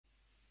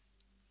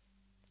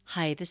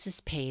Hi, this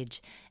is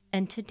Paige,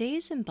 and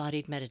today's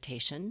embodied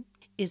meditation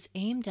is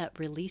aimed at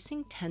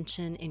releasing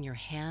tension in your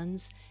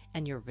hands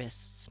and your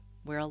wrists,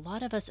 where a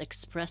lot of us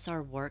express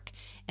our work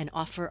and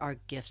offer our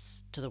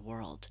gifts to the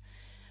world.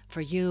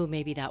 For you,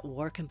 maybe that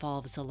work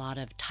involves a lot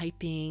of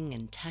typing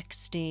and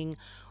texting,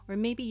 or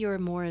maybe you're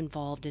more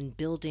involved in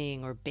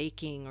building or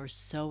baking or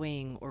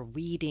sewing or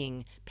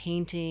weeding,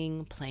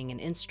 painting, playing an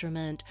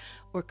instrument,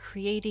 or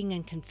creating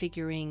and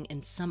configuring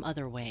in some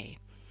other way.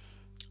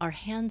 Our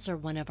hands are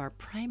one of our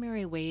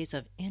primary ways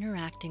of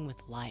interacting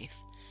with life.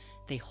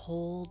 They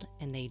hold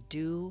and they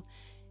do,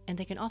 and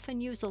they can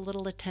often use a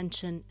little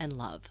attention and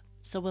love.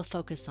 So we'll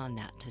focus on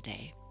that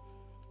today.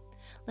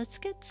 Let's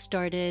get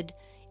started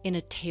in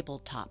a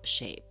tabletop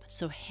shape.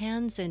 So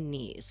hands and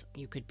knees.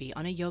 You could be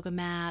on a yoga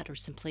mat or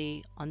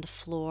simply on the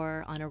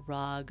floor, on a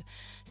rug,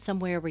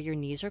 somewhere where your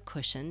knees are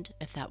cushioned,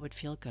 if that would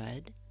feel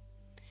good.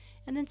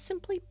 And then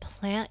simply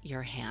plant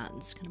your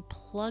hands, kind of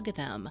plug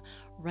them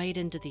right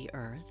into the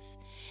earth.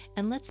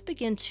 And let's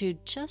begin to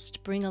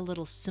just bring a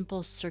little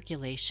simple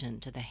circulation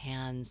to the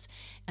hands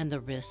and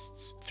the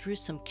wrists through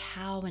some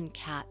cow and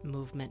cat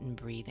movement and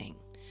breathing.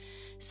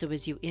 So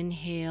as you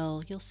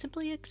inhale, you'll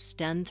simply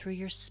extend through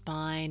your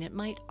spine. It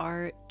might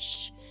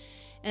arch.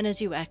 And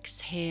as you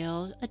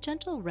exhale, a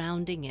gentle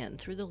rounding in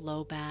through the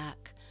low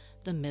back,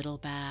 the middle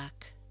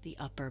back, the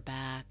upper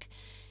back.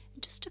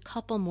 Just a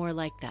couple more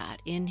like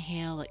that.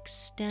 Inhale,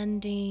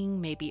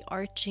 extending, maybe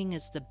arching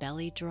as the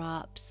belly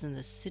drops and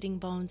the sitting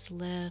bones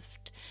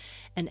lift.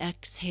 And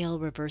exhale,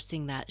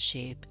 reversing that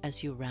shape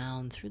as you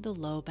round through the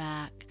low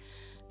back,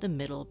 the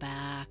middle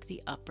back,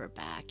 the upper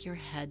back. Your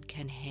head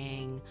can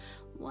hang.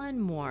 One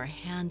more.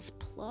 Hands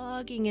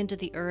plugging into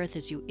the earth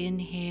as you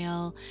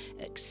inhale,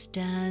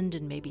 extend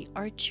and maybe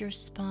arch your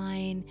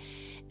spine.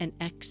 And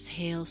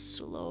exhale,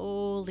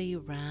 slowly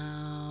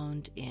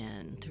round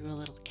in through a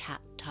little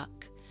cat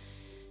tuck.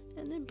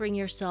 And then bring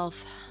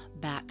yourself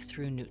back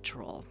through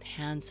neutral.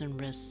 Hands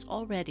and wrists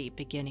already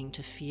beginning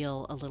to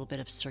feel a little bit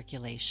of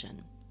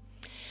circulation.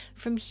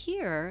 From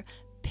here,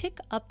 pick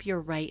up your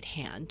right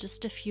hand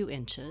just a few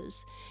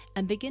inches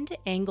and begin to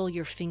angle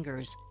your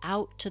fingers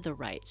out to the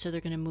right. So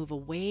they're going to move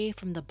away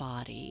from the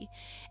body.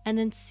 And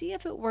then see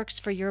if it works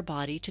for your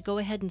body to go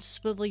ahead and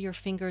swivel your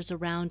fingers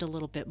around a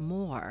little bit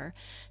more.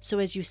 So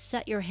as you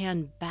set your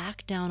hand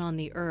back down on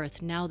the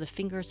earth, now the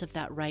fingers of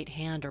that right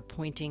hand are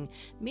pointing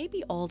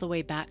maybe all the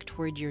way back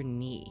toward your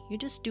knee. You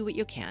just do what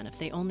you can. If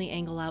they only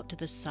angle out to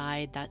the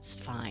side, that's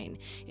fine.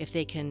 If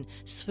they can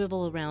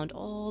swivel around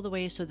all the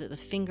way so that the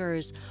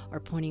fingers are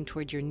pointing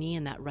toward your knee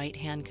and that right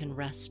hand can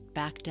rest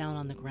back down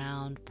on the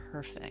ground,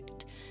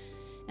 perfect.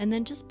 And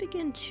then just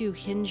begin to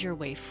hinge your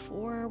way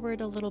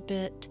forward a little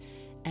bit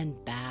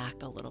and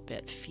back a little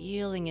bit,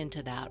 feeling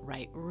into that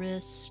right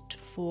wrist,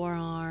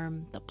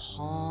 forearm, the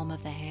palm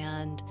of the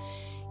hand,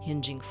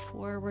 hinging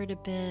forward a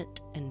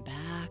bit and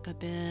back a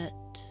bit,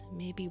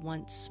 maybe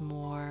once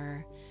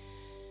more.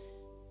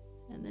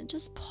 And then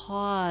just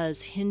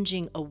pause,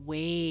 hinging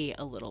away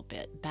a little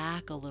bit,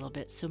 back a little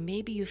bit. So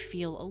maybe you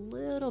feel a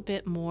little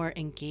bit more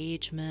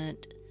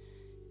engagement,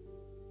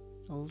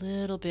 a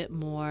little bit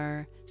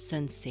more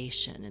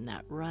sensation in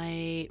that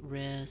right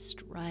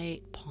wrist,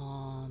 right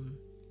palm.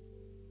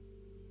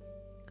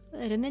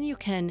 Good. And then you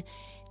can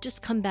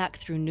just come back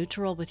through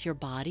neutral with your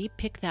body,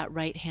 pick that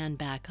right hand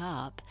back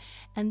up,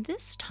 and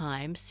this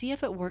time see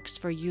if it works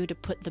for you to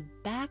put the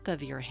back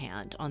of your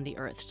hand on the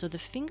earth. So the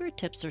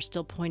fingertips are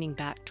still pointing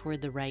back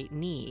toward the right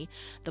knee.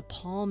 The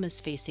palm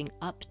is facing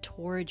up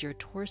toward your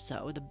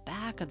torso, the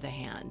back of the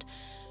hand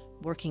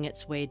working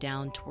its way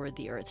down toward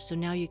the earth. So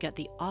now you get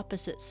the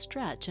opposite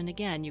stretch. And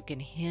again, you can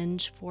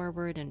hinge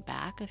forward and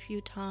back a few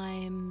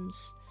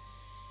times.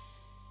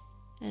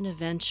 And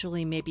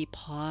eventually maybe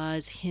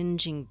pause,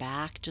 hinging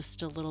back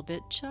just a little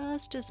bit,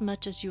 just as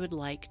much as you would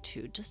like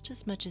to, just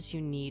as much as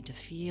you need to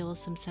feel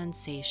some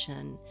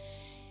sensation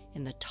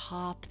in the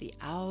top, the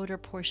outer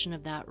portion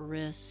of that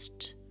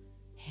wrist,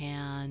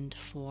 hand,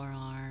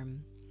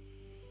 forearm.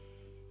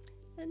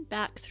 And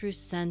back through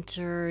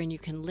center, and you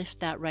can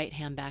lift that right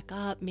hand back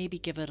up, maybe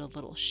give it a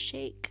little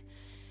shake,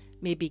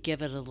 maybe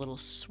give it a little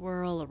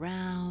swirl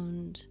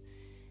around.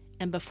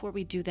 And before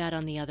we do that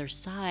on the other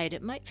side,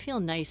 it might feel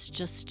nice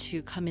just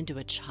to come into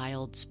a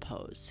child's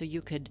pose. So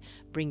you could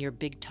bring your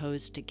big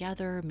toes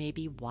together,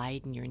 maybe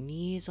widen your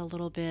knees a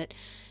little bit,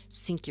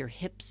 sink your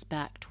hips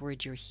back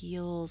toward your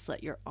heels,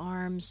 let your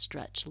arms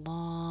stretch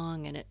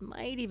long, and it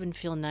might even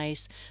feel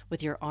nice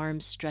with your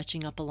arms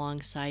stretching up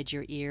alongside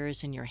your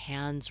ears and your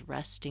hands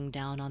resting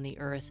down on the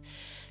earth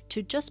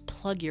to just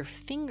plug your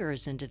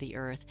fingers into the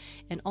earth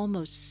and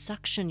almost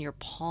suction your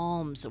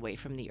palms away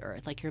from the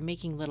earth, like you're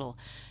making little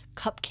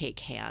cupcake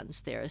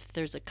hands there. If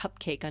there's a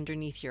cupcake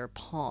underneath your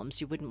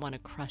palms, you wouldn't want to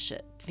crush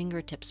it.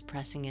 Fingertips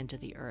pressing into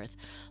the earth,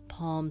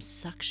 palms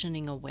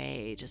suctioning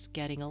away, just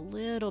getting a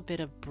little bit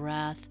of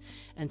breath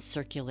and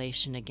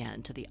circulation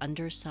again to the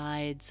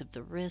undersides of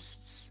the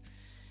wrists,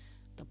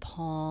 the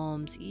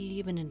palms,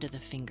 even into the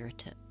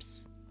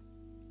fingertips.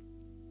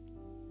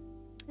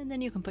 And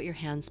then you can put your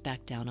hands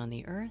back down on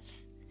the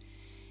earth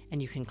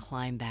And you can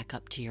climb back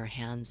up to your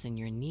hands and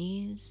your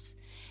knees.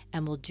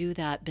 And we'll do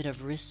that bit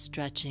of wrist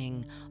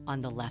stretching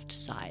on the left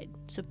side.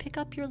 So pick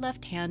up your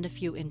left hand a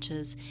few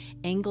inches,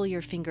 angle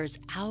your fingers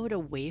out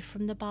away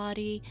from the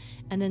body,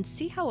 and then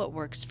see how it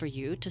works for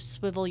you to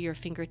swivel your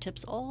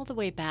fingertips all the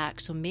way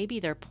back. So maybe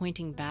they're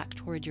pointing back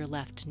toward your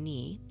left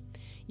knee.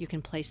 You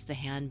can place the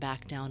hand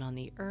back down on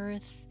the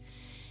earth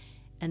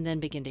and then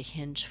begin to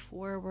hinge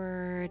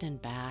forward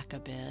and back a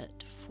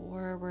bit,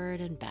 forward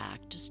and back,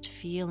 just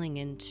feeling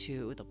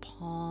into the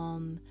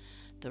palm,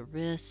 the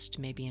wrist,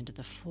 maybe into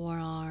the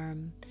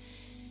forearm.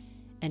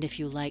 And if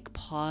you like,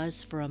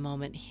 pause for a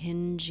moment,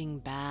 hinging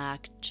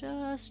back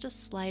just a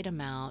slight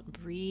amount,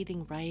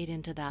 breathing right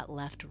into that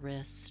left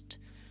wrist,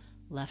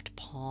 left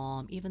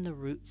palm, even the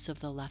roots of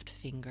the left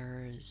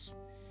fingers.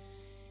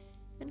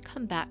 And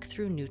come back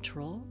through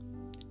neutral.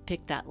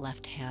 Pick that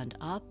left hand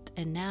up,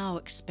 and now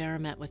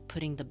experiment with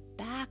putting the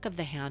back of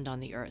the hand on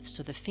the earth.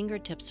 So the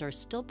fingertips are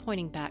still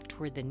pointing back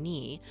toward the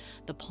knee.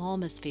 The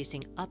palm is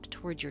facing up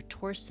toward your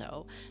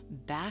torso.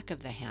 Back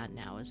of the hand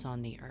now is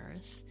on the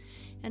earth.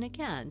 And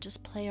again,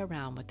 just play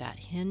around with that.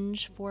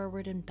 Hinge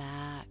forward and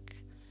back.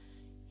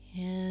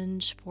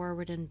 Hinge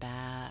forward and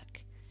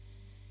back.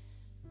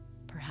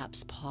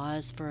 Perhaps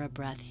pause for a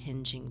breath,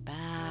 hinging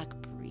back,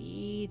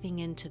 breathing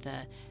into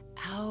the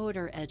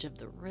outer edge of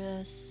the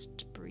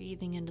wrist,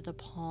 breathing into the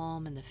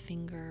palm and the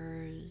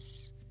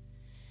fingers.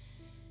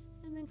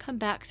 And then come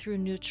back through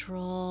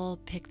neutral,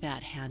 pick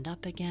that hand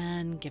up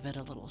again, give it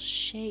a little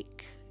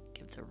shake,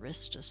 give the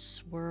wrist a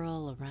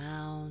swirl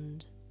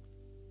around.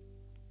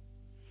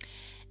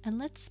 And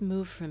let's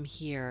move from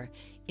here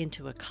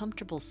into a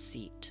comfortable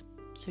seat.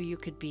 So you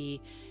could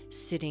be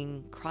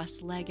sitting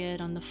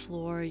cross-legged on the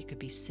floor, you could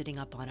be sitting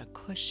up on a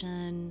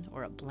cushion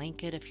or a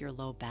blanket if your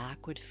low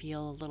back would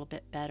feel a little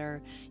bit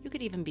better. You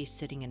could even be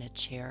sitting in a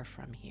chair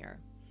from here.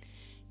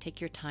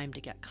 Take your time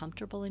to get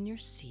comfortable in your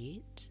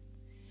seat,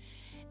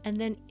 and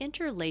then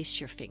interlace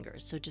your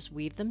fingers. So just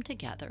weave them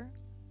together,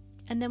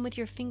 and then with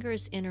your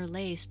fingers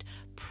interlaced,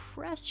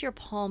 press your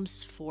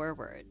palms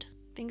forward.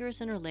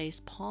 Fingers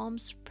interlaced,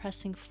 palms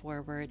pressing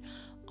forward,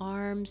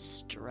 arms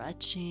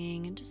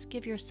stretching, and just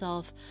give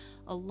yourself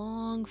a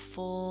long,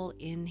 full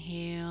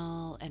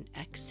inhale and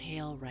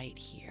exhale right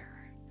here.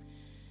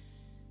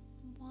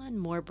 One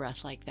more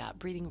breath like that,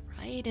 breathing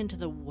right into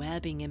the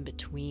webbing in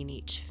between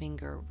each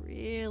finger,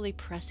 really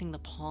pressing the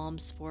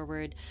palms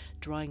forward,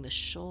 drawing the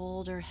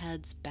shoulder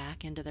heads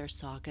back into their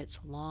sockets,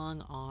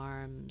 long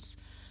arms,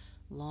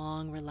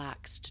 long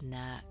relaxed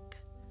neck.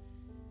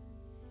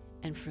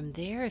 And from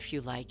there, if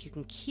you like, you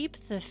can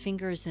keep the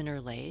fingers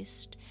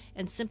interlaced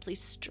and simply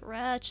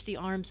stretch the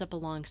arms up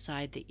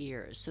alongside the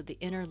ears. So the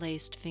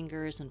interlaced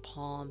fingers and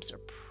palms are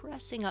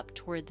pressing up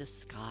toward the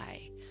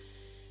sky.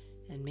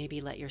 And maybe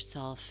let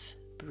yourself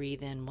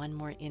breathe in one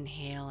more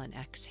inhale and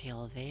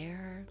exhale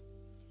there.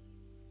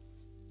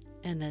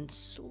 And then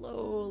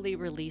slowly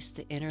release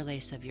the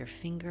interlace of your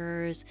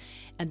fingers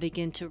and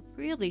begin to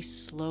really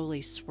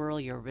slowly swirl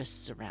your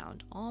wrists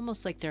around,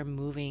 almost like they're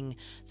moving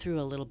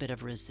through a little bit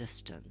of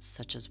resistance,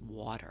 such as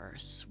water,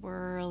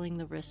 swirling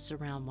the wrists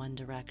around one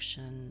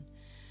direction,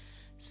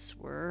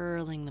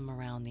 swirling them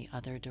around the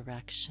other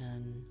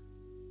direction.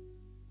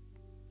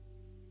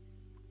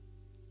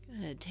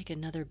 Good. Take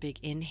another big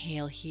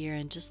inhale here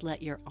and just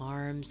let your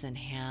arms and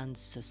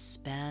hands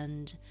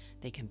suspend.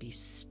 They can be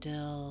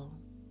still.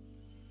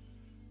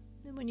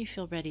 And when you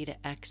feel ready to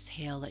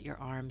exhale, let your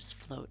arms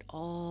float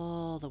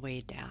all the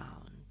way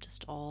down,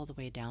 just all the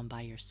way down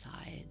by your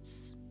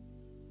sides.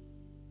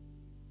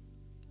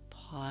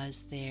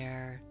 Pause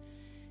there.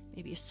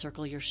 Maybe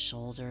circle your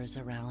shoulders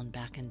around,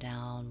 back and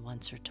down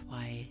once or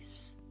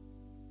twice.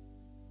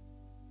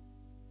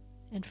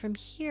 And from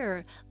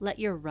here, let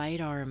your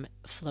right arm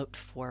float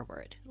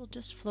forward. It'll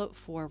just float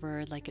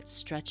forward like it's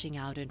stretching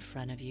out in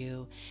front of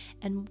you.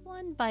 And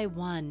one by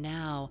one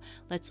now,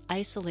 let's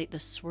isolate the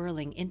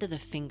swirling into the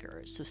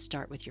fingers. So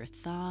start with your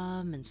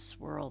thumb and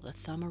swirl the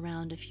thumb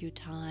around a few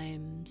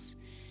times.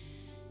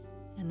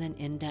 And then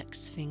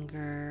index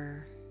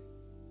finger,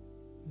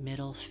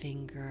 middle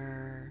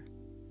finger,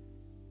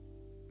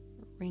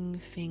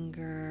 ring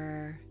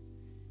finger,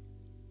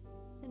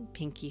 and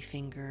pinky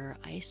finger,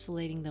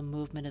 isolating the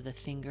movement of the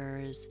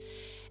fingers.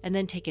 And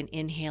then take an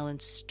inhale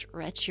and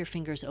stretch your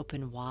fingers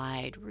open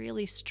wide.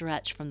 Really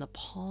stretch from the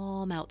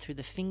palm out through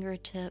the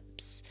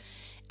fingertips.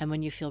 And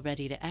when you feel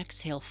ready to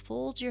exhale,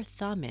 fold your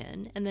thumb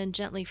in and then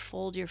gently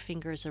fold your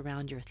fingers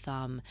around your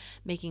thumb,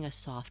 making a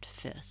soft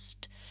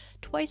fist.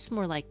 Twice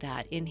more like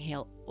that.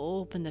 Inhale,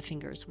 open the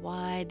fingers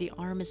wide. The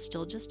arm is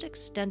still just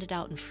extended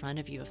out in front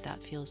of you if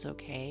that feels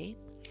okay.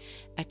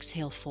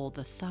 Exhale, fold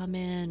the thumb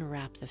in,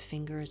 wrap the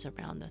fingers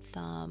around the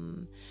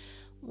thumb.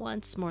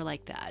 Once more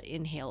like that.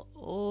 Inhale,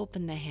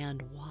 open the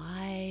hand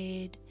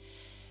wide.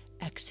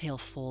 Exhale,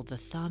 fold the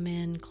thumb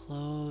in,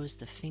 close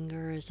the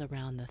fingers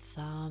around the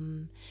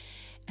thumb.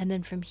 And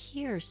then from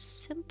here,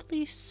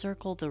 simply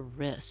circle the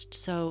wrist.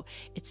 So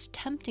it's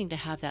tempting to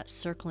have that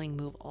circling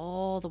move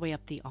all the way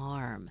up the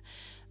arm.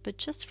 but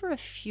just for a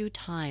few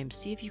times,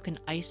 see if you can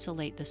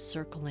isolate the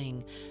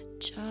circling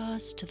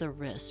just to the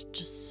wrist,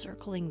 just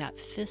circling that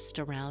fist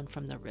around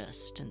from the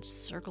wrist and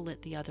circle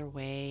it the other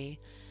way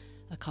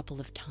a couple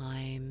of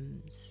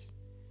times.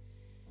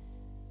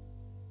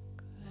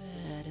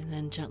 Good. And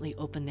then gently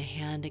open the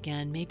hand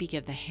again. Maybe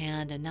give the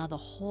hand and now the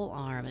whole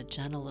arm a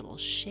gentle little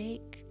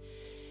shake.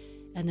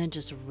 And then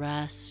just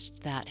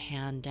rest that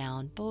hand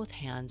down, both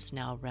hands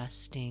now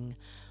resting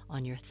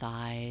on your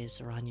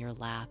thighs or on your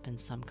lap in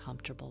some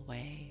comfortable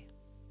way.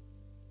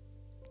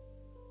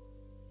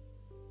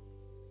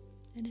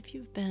 And if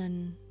you've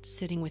been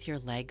sitting with your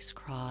legs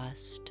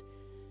crossed,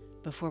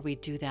 before we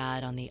do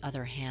that on the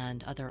other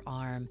hand, other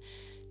arm,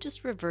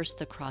 just reverse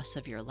the cross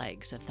of your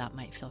legs if that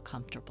might feel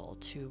comfortable,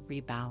 to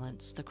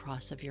rebalance the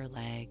cross of your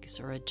legs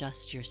or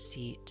adjust your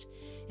seat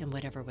in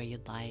whatever way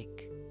you'd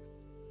like.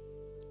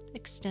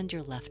 Extend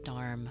your left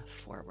arm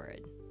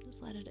forward.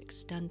 Just let it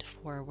extend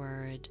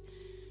forward.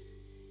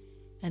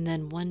 And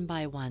then one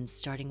by one,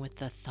 starting with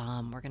the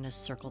thumb, we're going to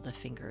circle the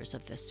fingers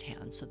of this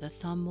hand. So the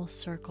thumb will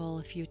circle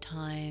a few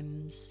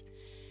times,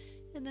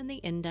 and then the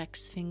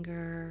index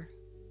finger,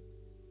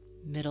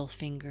 middle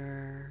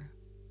finger,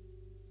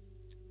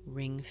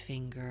 ring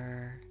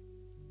finger,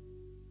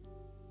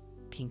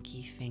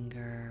 pinky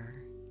finger.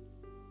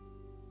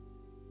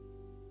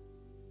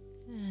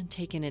 And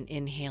taking an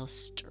inhale,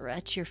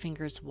 stretch your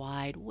fingers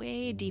wide,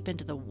 way deep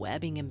into the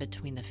webbing in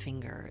between the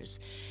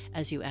fingers.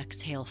 As you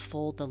exhale,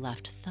 fold the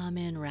left thumb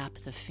in, wrap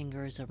the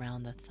fingers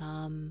around the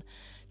thumb.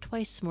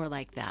 Twice more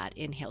like that.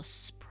 Inhale,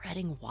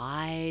 spreading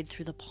wide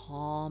through the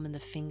palm and the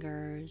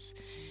fingers.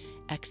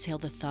 Exhale,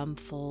 the thumb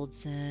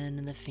folds in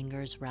and the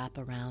fingers wrap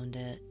around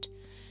it.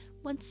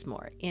 Once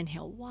more,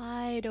 inhale,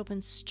 wide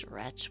open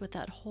stretch with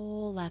that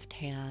whole left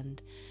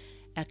hand.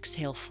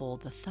 Exhale,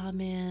 fold the thumb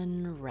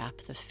in, wrap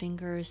the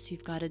fingers so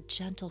you've got a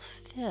gentle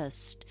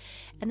fist.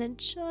 And then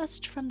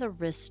just from the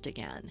wrist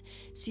again,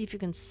 see if you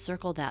can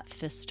circle that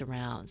fist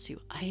around. So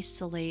you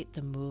isolate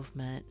the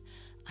movement,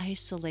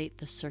 isolate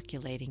the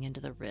circulating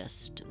into the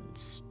wrist, and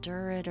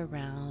stir it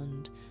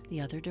around the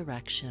other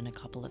direction a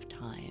couple of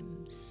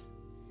times.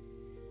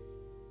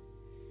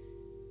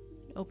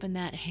 Open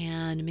that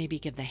hand, maybe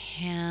give the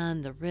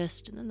hand, the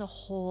wrist, and then the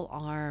whole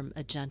arm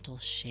a gentle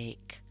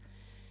shake.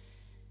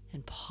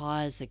 And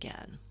pause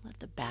again. Let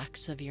the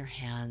backs of your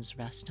hands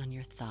rest on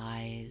your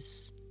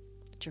thighs.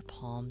 Let your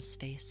palms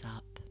face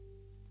up.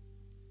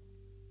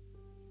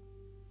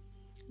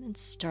 And then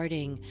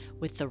starting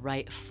with the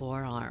right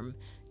forearm,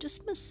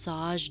 just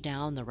massage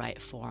down the right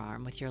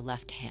forearm with your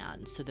left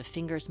hand. So the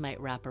fingers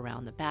might wrap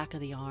around the back of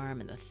the arm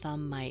and the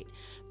thumb might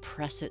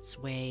press its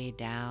way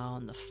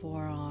down the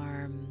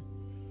forearm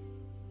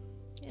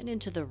and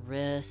into the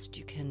wrist.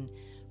 You can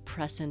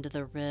press into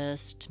the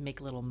wrist, make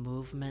little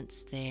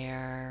movements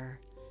there,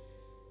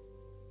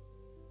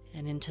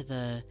 and into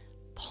the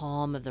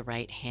palm of the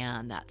right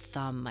hand. That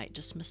thumb might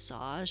just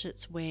massage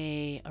its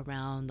way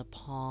around the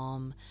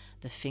palm.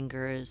 The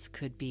fingers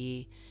could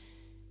be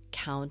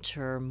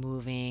counter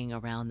moving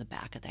around the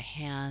back of the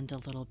hand a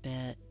little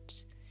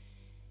bit.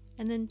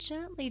 And then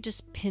gently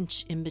just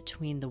pinch in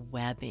between the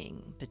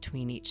webbing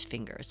between each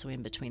finger. So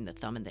in between the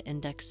thumb and the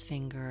index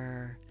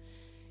finger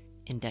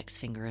and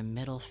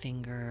middle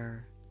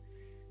finger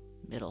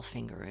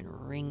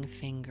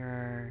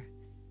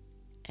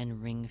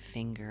and ring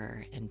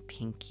finger and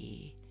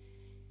pinky.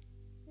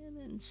 And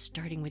then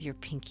starting with your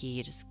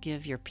pinky, just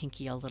give your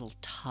pinky a little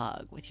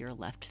tug with your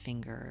left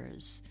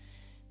fingers.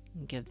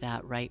 And give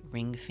that right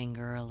ring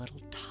finger a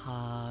little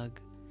tug.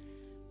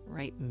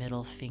 Right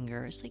middle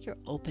finger, it's like you're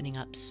opening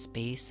up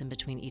space in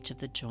between each of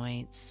the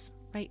joints.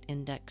 Right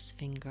index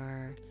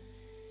finger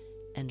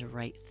and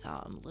right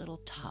thumb, little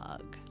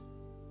tug.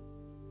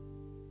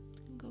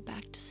 And go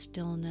back to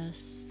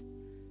stillness.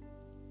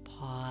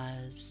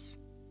 Pause.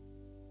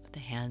 Let the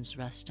hands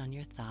rest on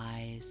your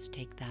thighs.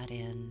 Take that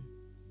in.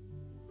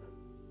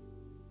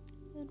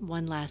 And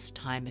one last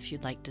time, if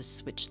you'd like to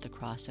switch the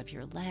cross of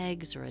your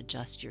legs or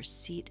adjust your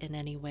seat in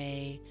any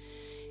way,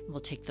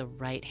 we'll take the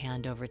right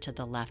hand over to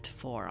the left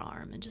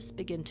forearm and just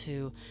begin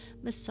to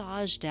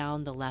massage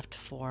down the left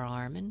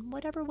forearm in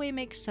whatever way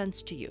makes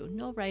sense to you.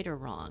 No right or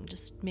wrong,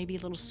 just maybe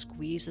little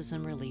squeezes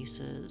and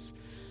releases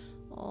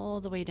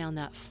all the way down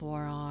that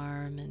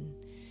forearm and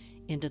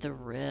into the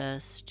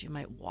wrist. You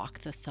might walk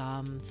the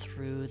thumb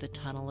through the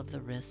tunnel of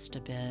the wrist a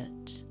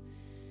bit.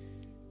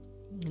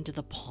 Into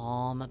the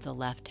palm of the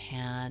left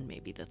hand.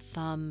 Maybe the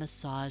thumb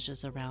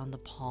massages around the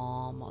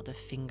palm while the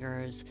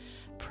fingers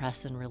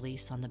press and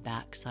release on the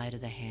back side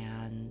of the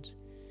hand.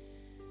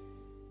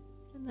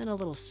 And then a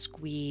little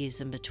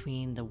squeeze in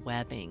between the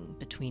webbing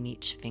between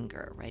each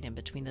finger, right in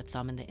between the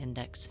thumb and the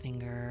index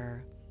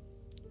finger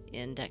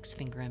and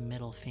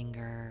middle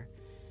finger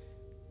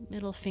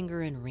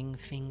and ring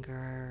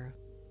finger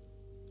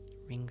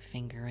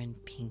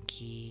and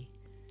pinky.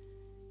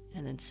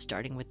 And then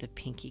starting with the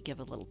pinky, give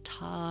a little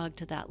tug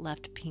to that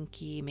left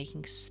pinky,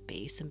 making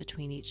space in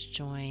between each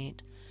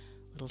joint.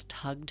 A little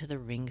tug to the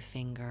ring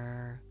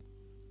finger,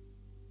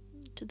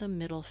 to the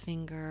middle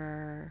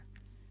finger,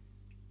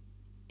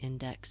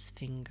 index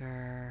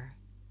finger,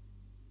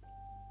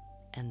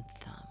 and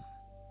thumb.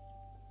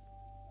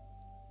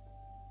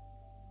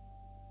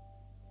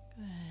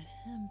 Good.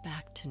 And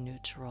back to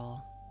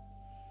neutral.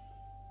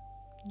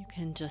 You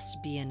can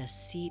just be in a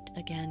seat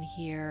again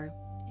here.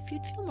 If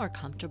you'd feel more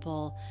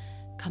comfortable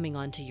coming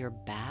onto your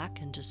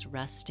back and just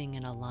resting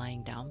in a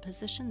lying down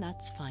position,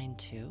 that's fine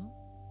too.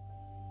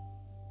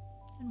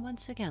 And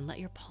once again, let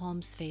your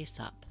palms face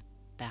up.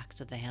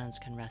 Backs of the hands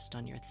can rest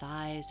on your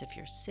thighs if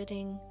you're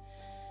sitting.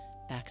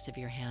 Backs of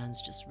your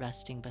hands just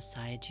resting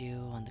beside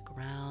you on the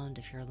ground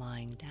if you're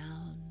lying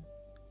down.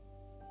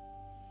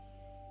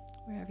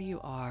 Wherever you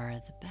are,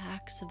 the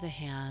backs of the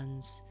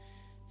hands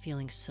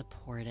feeling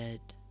supported,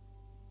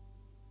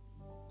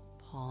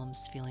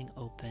 palms feeling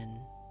open.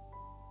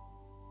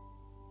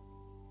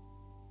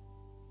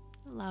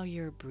 Allow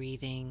your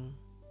breathing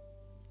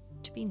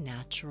to be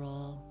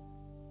natural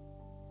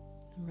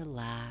and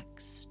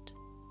relaxed.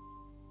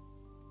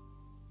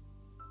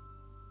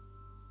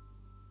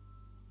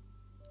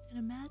 And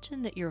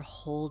imagine that you're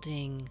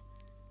holding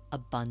a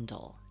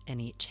bundle in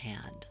each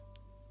hand.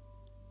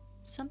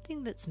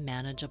 Something that's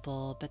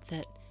manageable, but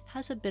that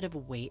has a bit of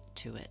weight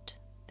to it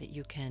that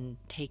you can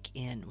take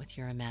in with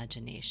your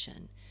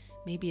imagination.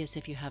 Maybe as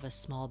if you have a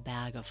small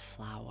bag of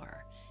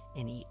flour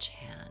in each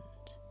hand.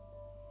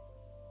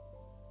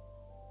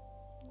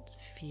 Just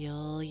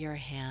feel your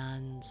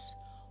hands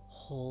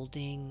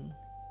holding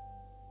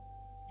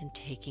and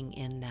taking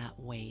in that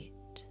weight.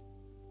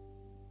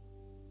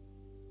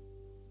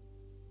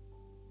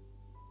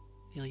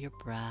 Feel your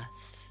breath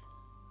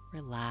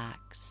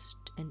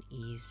relaxed and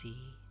easy.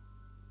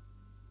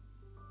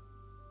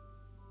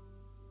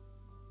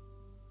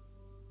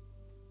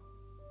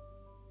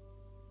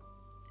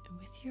 And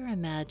with your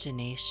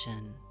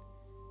imagination,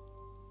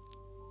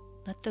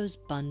 let those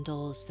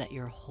bundles that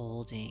you're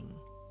holding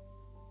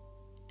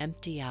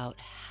empty out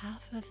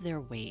half of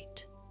their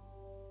weight.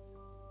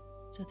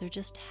 So they're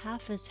just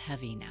half as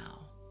heavy now.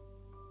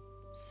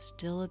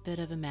 Still a bit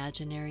of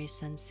imaginary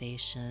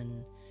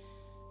sensation,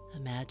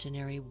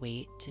 imaginary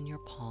weight in your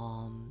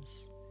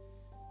palms,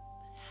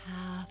 but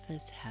half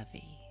as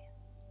heavy.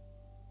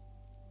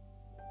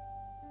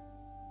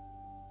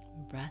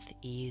 Breath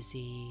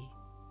easy,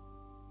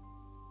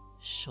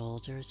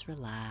 shoulders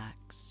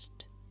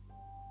relaxed,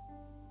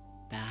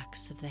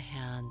 backs of the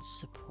hands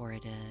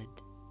supported,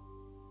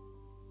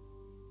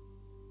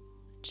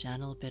 a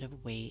gentle bit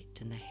of weight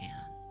in the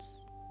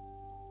hands.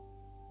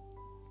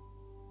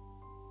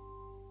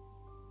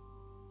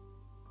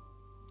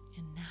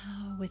 And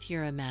now with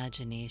your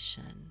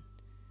imagination,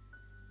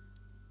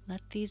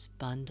 let these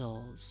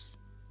bundles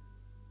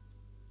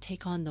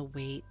take on the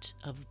weight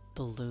of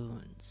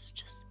balloons,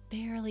 just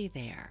barely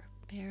there,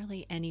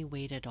 barely any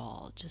weight at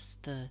all,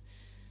 just the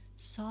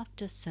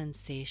softest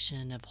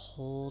sensation of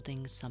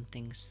holding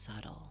something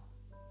subtle.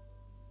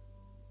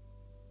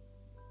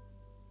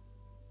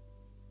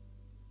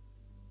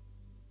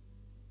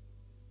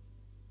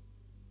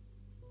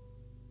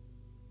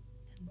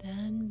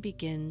 Then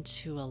begin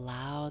to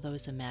allow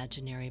those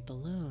imaginary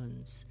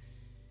balloons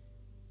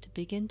to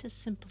begin to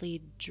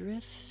simply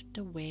drift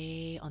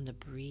away on the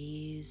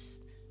breeze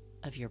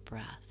of your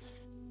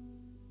breath.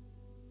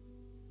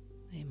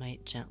 They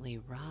might gently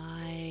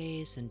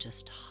rise and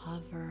just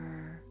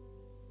hover,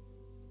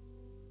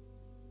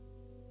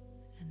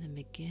 and then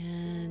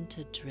begin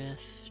to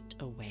drift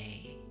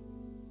away.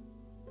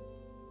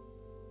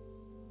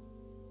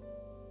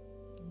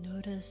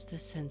 Notice the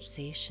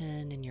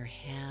sensation in your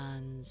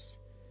hands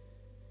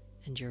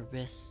and your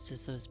wrists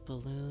as those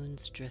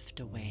balloons drift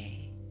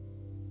away.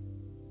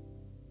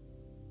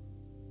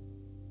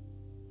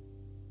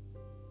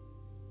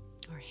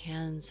 Our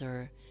hands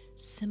are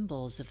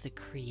symbols of the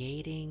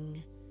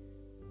creating,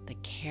 the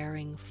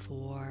caring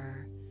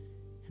for,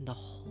 and the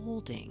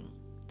holding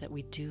that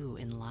we do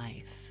in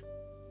life.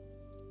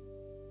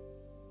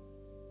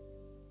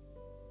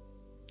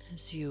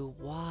 As you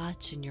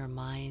watch in your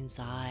mind's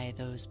eye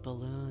those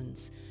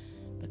balloons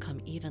become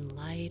even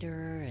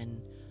lighter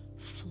and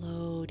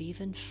float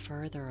even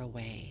further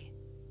away.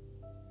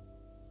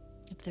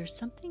 If there's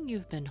something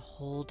you've been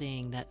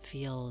holding that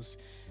feels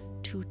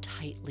too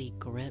tightly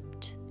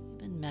gripped,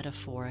 even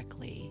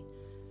metaphorically,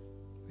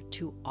 or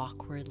too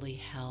awkwardly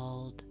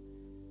held,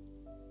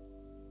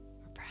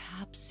 or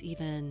perhaps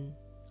even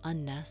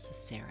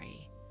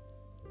unnecessary,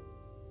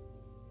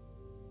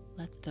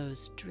 let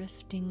those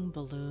drifting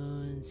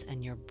balloons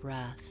and your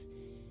breath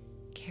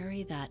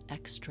carry that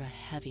extra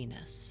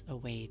heaviness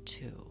away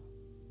too.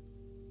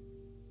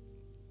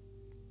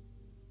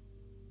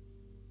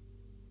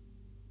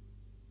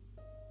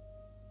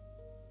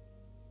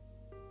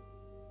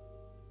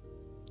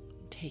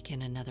 Take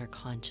in another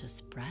conscious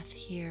breath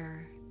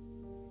here.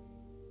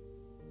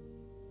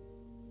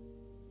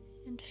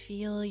 And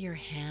feel your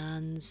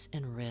hands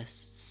and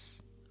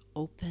wrists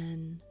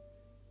open,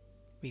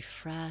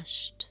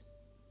 refreshed,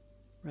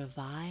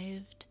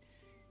 revived,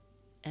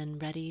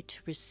 and ready to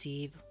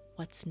receive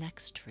what's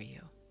next for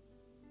you.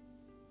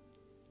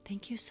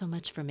 Thank you so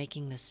much for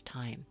making this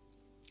time,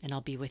 and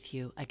I'll be with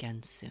you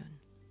again soon.